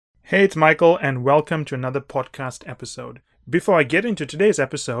Hey, it's Michael, and welcome to another podcast episode. Before I get into today's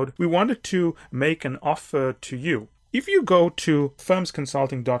episode, we wanted to make an offer to you. If you go to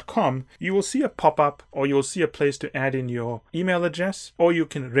firmsconsulting.com, you will see a pop-up or you'll see a place to add in your email address, or you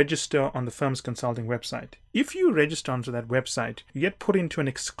can register on the Firms Consulting website. If you register onto that website, you get put into an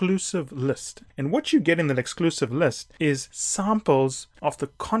exclusive list. And what you get in that exclusive list is samples of the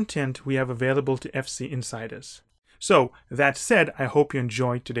content we have available to FC insiders. So, that said, I hope you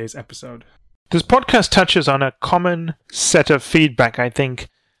enjoyed today's episode. This podcast touches on a common set of feedback I think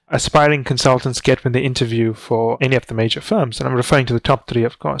aspiring consultants get when they interview for any of the major firms, and I'm referring to the top three,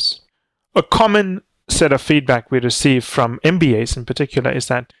 of course. A common set of feedback we receive from MBAs in particular is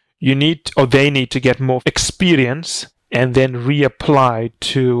that they need to get more experience and then reapply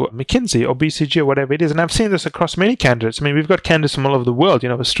to McKinsey or BCG or whatever it is. And I've seen this across many candidates. I mean, we've got candidates from all over the world,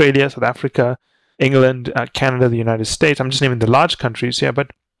 Australia, South Africa, England, Canada, the United States. I'm just naming the large countries here, but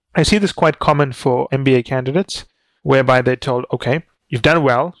I see this quite common for MBA candidates, whereby they're told, okay, you've done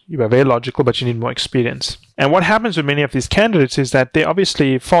well, you are very logical, but you need more experience. And what happens with many of these candidates is that they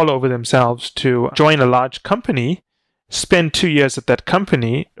obviously fall over themselves to join a large company, spend 2 years at that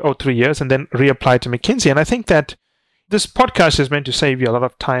company, or 3 years, and then reapply to McKinsey. And I think that this podcast is meant to save you a lot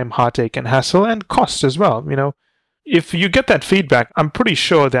of time, heartache, and hassle, and cost as well. If you get that feedback, I'm pretty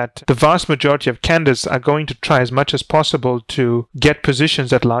sure that the vast majority of candidates are going to try as much as possible to get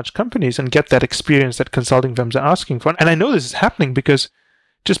positions at large companies and get that experience that consulting firms are asking for. And I know this is happening because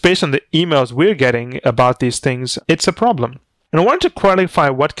just based on the emails we're getting about these things, it's a problem. And I wanted to qualify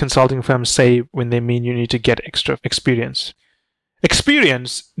what consulting firms say when they mean you need to get extra experience.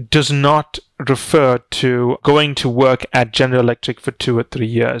 Experience does not refer to going to work at General Electric for 2 or 3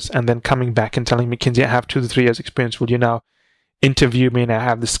 years and then coming back and telling McKinsey, I have 2 to 3 years experience. Will you now interview me and I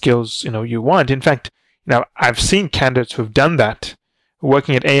have the skills you want? In fact, I've seen candidates who've done that,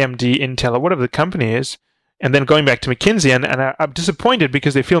 working at AMD, Intel, or whatever the company is, and then going back to McKinsey and I'm disappointed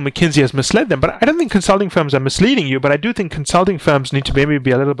because they feel McKinsey has misled them. But I don't think consulting firms are misleading you, but I do think consulting firms need to maybe be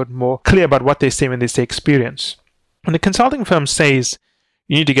a little bit more clear about what they say when they say experience. When the consulting firm says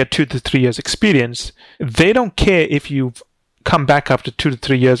you need to get 2 to 3 years experience, they don't care if you've come back after 2 to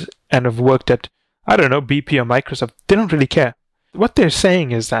 3 years and have worked at, BP or Microsoft. They don't really care. What they're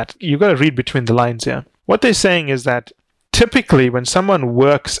saying is that, you've got to read between the lines here. What they're saying is that typically when someone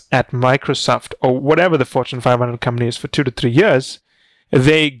works at Microsoft or whatever the Fortune 500 company is for 2 to 3 years,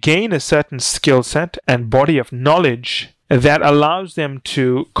 they gain a certain skill set and body of knowledge that allows them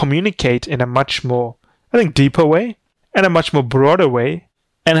to communicate in a much more deeper way and a much more broader way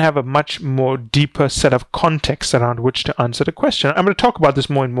and have a much more deeper set of context around which to answer the question. I'm going to talk about this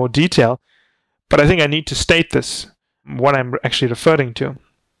more in more detail, but I think I need to state this, what I'm actually referring to.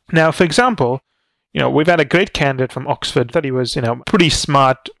 Now, for example, we've had a great candidate from Oxford that he was, pretty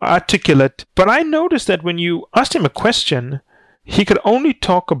smart, articulate, but I noticed that when you asked him a question, he could only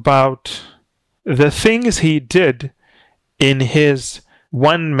talk about the things he did in his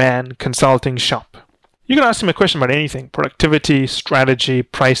one-man consulting shop. You can ask him a question about anything, productivity, strategy,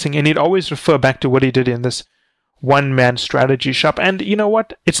 pricing, and he'd always refer back to what he did in this one-man strategy shop. And you know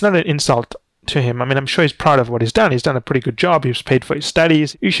what? It's not an insult to him. I mean, I'm sure he's proud of what he's done. He's done a pretty good job. He was paid for his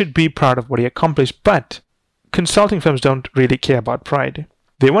studies. You should be proud of what he accomplished. But consulting firms don't really care about pride.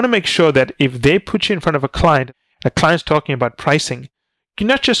 They want to make sure that if they put you in front of a client's talking about pricing, you're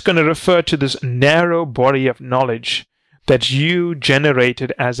not just going to refer to this narrow body of knowledge that you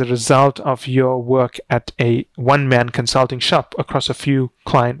generated as a result of your work at a one-man consulting shop across a few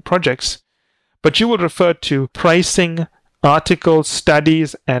client projects, but you will refer to pricing, articles,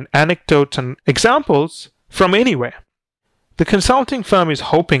 studies, and anecdotes and examples from anywhere. The consulting firm is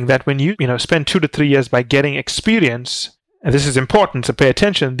hoping that when you spend 2 to 3 years by getting experience, and this is important, so pay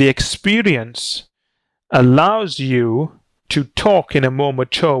attention, the experience allows you to talk in a more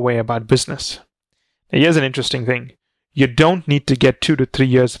mature way about business. Now, here's an interesting thing. You don't need to get 2 to 3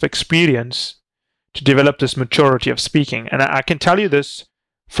 years of experience to develop this maturity of speaking. And I can tell you this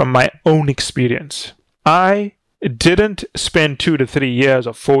from my own experience. I didn't spend 2 to 3 years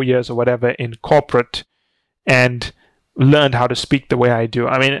or 4 years or whatever in corporate and learned how to speak the way I do.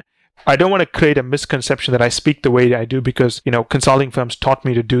 I mean, I don't want to create a misconception that I speak the way I do because, consulting firms taught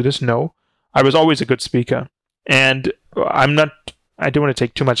me to do this. No, I was always a good speaker. And I don't want to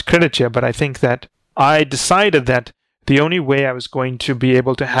take too much credit here, but I think that I decided that the only way I was going to be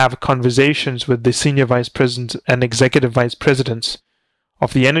able to have conversations with the senior vice presidents and executive vice presidents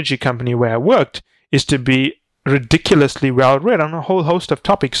of the energy company where I worked is to be ridiculously well read on a whole host of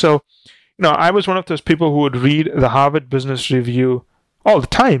topics. So, I was one of those people who would read the Harvard Business Review all the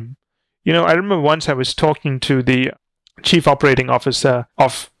time. I remember once I was talking to the chief operating officer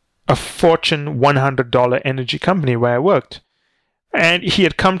of a Fortune 100 energy company where I worked. And he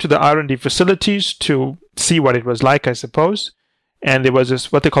had come to the R&D facilities to see what it was like, I suppose. And there was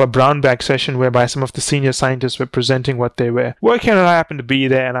this, what they call a brown bag session, whereby some of the senior scientists were presenting what they were working on. And I happened to be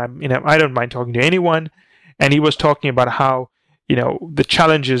there, and I don't mind talking to anyone. And he was talking about how, the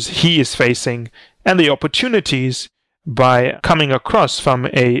challenges he is facing and the opportunities by coming across from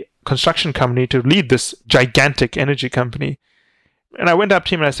a construction company to lead this gigantic energy company. And I went up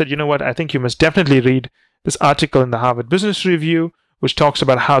to him and I said, you know what, I think you must definitely read this article in the Harvard Business Review, which talks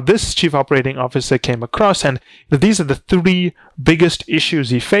about how this chief operating officer came across, and these are the 3 biggest issues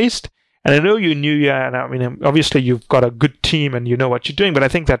he faced. And I know you knew, and obviously you've got a good team and you know what you're doing, but I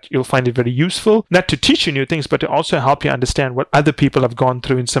think that you'll find it very useful, not to teach you new things, but to also help you understand what other people have gone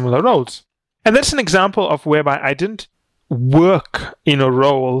through in similar roles. And that's an example of whereby I didn't work in a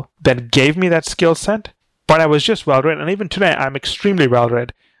role that gave me that skill set, but I was just well-read. And even today, I'm extremely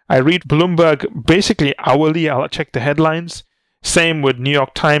well-read. I read Bloomberg basically hourly. I'll check the headlines. Same with New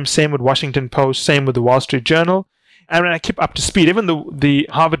York Times, same with Washington Post, same with the Wall Street Journal. And I keep up to speed. Even the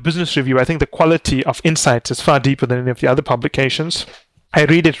Harvard Business Review, I think the quality of insights is far deeper than any of the other publications. I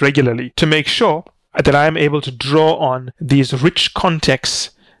read it regularly to make sure that I am able to draw on these rich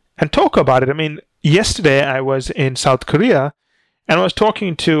contexts and talk about it. Yesterday I was in South Korea and I was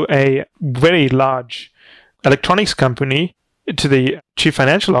talking to a very large electronics company, to the chief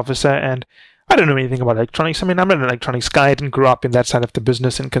financial officer, and I don't know anything about electronics. I'm not an electronics guy. I didn't grow up in that side of the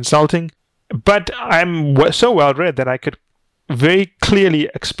business in consulting. But I'm so well-read that I could very clearly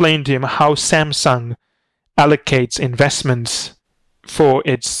explain to him how Samsung allocates investments for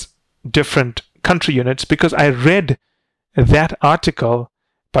its different country units, because I read that article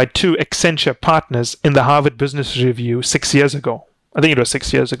by 2 Accenture partners in the Harvard Business Review 6 years ago. I think it was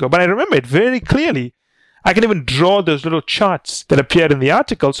 6 years ago. But I remember it very clearly. I can even draw those little charts that appeared in the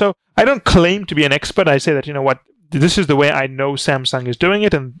article. So I don't claim to be an expert. I say that, this is the way I know Samsung is doing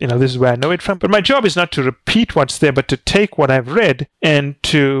it, and this is where I know it from. But my job is not to repeat what's there, but to take what I've read and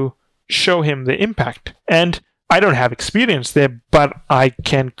to show him the impact. And I don't have experience there, but I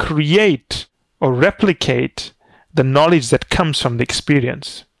can create or replicate the knowledge that comes from the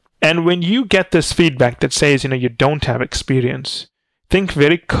experience. And when you get this feedback that says, you don't have experience, think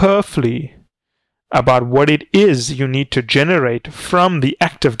very carefully about what it is you need to generate from the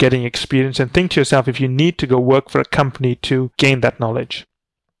act of getting experience, and think to yourself if you need to go work for a company to gain that knowledge.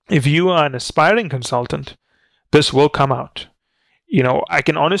 If you are an aspiring consultant, this will come out. I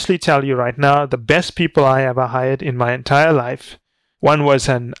can honestly tell you right now, the best people I ever hired in my entire life, one went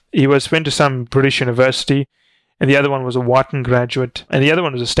to some British university, and the other one was a Wharton graduate, and the other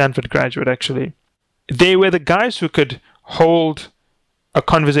one was a Stanford graduate, actually. They were the guys who could hold a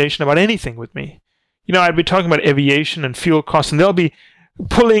conversation about anything with me. I'd be talking about aviation and fuel costs, and they'll be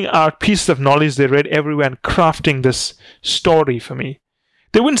pulling out pieces of knowledge they read everywhere and crafting this story for me.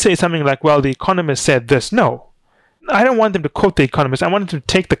 They wouldn't say something like, well, The Economist said this. No. I don't want them to quote The Economist. I want them to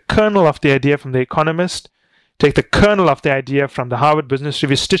take the kernel of the idea from The Economist, take the kernel of the idea from the Harvard Business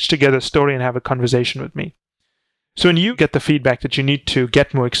Review, stitch together a story, and have a conversation with me. So when you get the feedback that you need to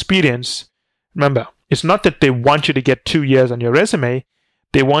get more experience, remember, it's not that they want you to get 2 years on your resume.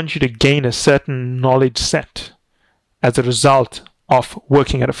 They want you to gain a certain knowledge set as a result of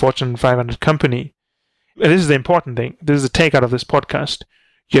working at a Fortune 500 company. And this is the important thing. This is the takeout of this podcast.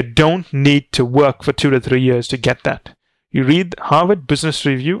 You don't need to work for 2 to 3 years to get that. You read Harvard Business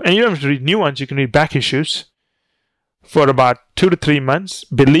Review, and you don't have to read new ones. You can read back issues for about 2 to 3 months.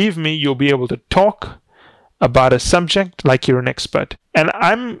 Believe me, you'll be able to talk about a subject like you're an expert. And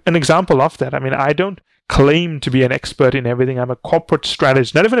I'm an example of that. I don't claim to be an expert in everything. I'm a corporate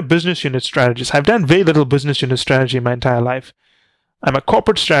strategist, not even a business unit strategist. I've done very little business unit strategy in my entire life. I'm a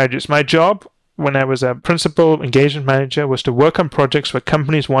corporate strategist. My job when I was a principal engagement manager was to work on projects where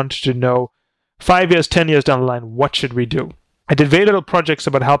companies wanted to know 5 years, 10 years down the line, what should we do? I did very little projects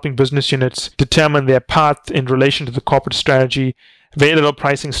about helping business units determine their path in relation to the corporate strategy, very little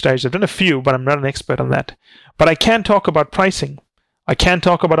pricing strategies. I've done a few, but I'm not an expert on that. But I can talk about pricing. I can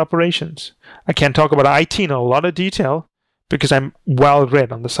talk about operations. I can talk about IT in a lot of detail because I'm well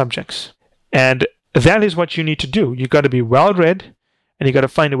read on the subjects. And that is what you need to do. You've got to be well read, and you've got to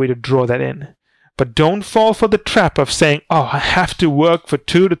find a way to draw that in. But don't fall for the trap of saying, I have to work for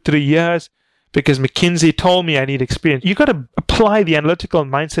 2 to 3 years because McKinsey told me I need experience. You've got to apply the analytical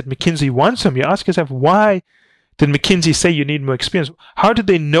mindset McKinsey wants from you. Ask yourself, why did McKinsey say you need more experience? How did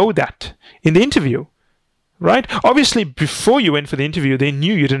they know that in the interview? Right? Obviously, before you went for the interview, they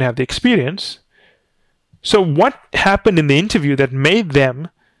knew you didn't have the experience. So what happened in the interview that made them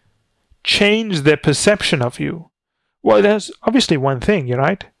change their perception of you? Well, there's obviously one thing,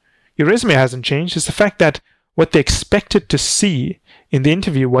 right? your resume hasn't changed. It's the fact that what they expected to see in the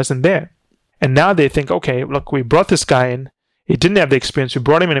interview wasn't there. And now they think, okay, look, we brought this guy in. He didn't have the experience. We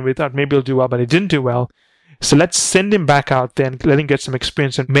brought him in and we thought maybe he'll do well, but he didn't do well. So let's send him back out there and let him get some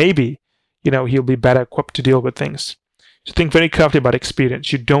experience, and maybe, he'll be better equipped to deal with things. So think very carefully about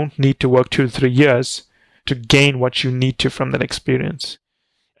experience. You don't need to work 2 to 3 years to gain what you need to from that experience.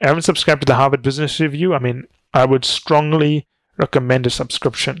 I haven't subscribed to the Harvard Business Review. I would strongly recommend a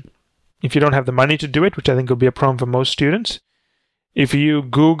subscription. If you don't have the money to do it, which I think will be a problem for most students, if you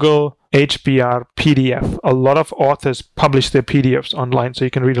Google HBR PDF, a lot of authors publish their PDFs online, so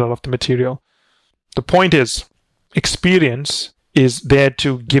you can read a lot of the material. The point is, experience is there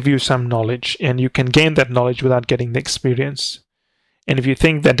to give you some knowledge, and you can gain that knowledge without getting the experience. And if you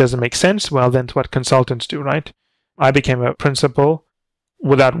think that doesn't make sense, well, then it's what consultants do, right? I became a principal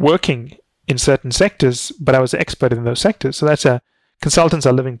without working in certain sectors, but I was an expert in those sectors. So consultants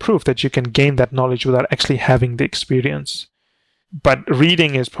are living proof that you can gain that knowledge without actually having the experience. But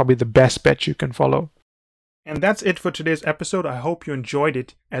reading is probably the best bet you can follow. And that's it for today's episode. I hope you enjoyed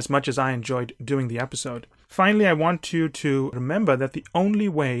it as much as I enjoyed doing the episode. Finally, I want you to remember that the only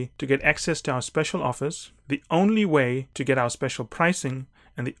way to get access to our special offers, the only way to get our special pricing,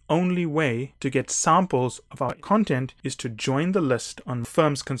 and the only way to get samples of our content is to join the list on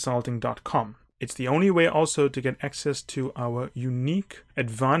firmsconsulting.com. It's the only way also to get access to our unique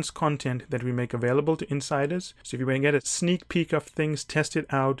advanced content that we make available to insiders. So if you want to get a sneak peek of things, test it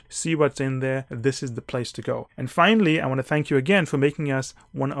out, see what's in there, this is the place to go. And finally, I want to thank you again for making us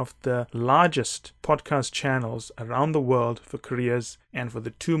one of the largest podcast channels around the world for careers and for the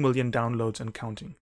 2 million downloads and counting.